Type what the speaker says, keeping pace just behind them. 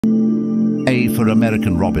for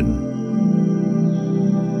American robin.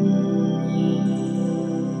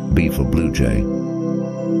 B for blue jay.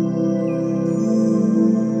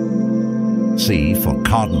 C for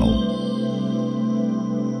cardinal.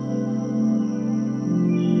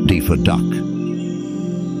 D for duck.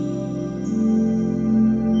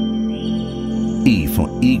 E for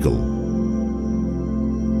eagle.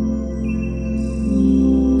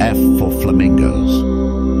 F for flamingos.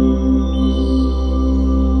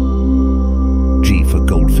 G for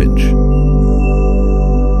goldfinch.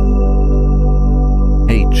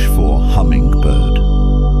 H for hummingbird.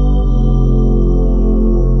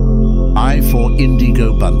 I for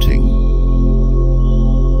indigo bunting.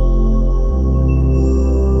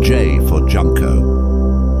 J for junco.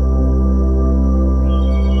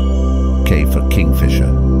 K for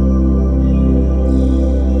kingfisher.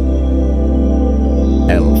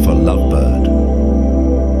 L for lovebird.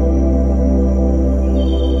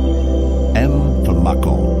 M for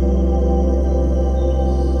muckle.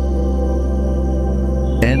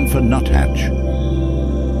 N for nuthatch.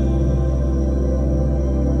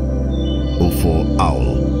 O for owl.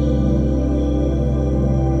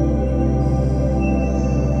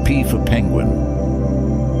 P for penguin.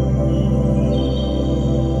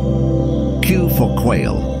 Q for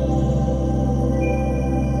quail.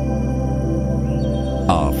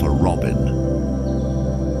 R for robin.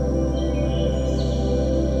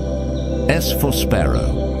 S for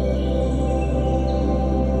sparrow.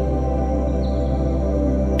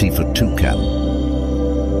 T for toucan.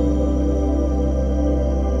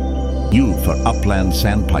 U for upland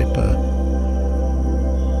sandpiper.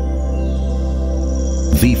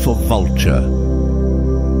 V for vulture.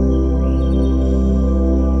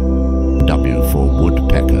 W for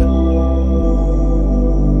woodpecker.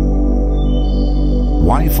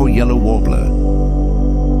 Y for yellow warbler.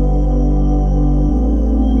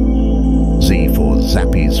 Z for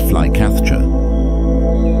Zappy's flycatcher.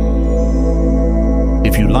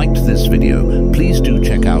 If you liked this video, please do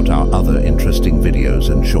check out our other interesting videos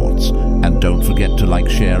and shorts. And don't forget to like,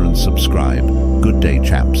 share and subscribe. Good day,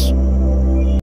 chaps.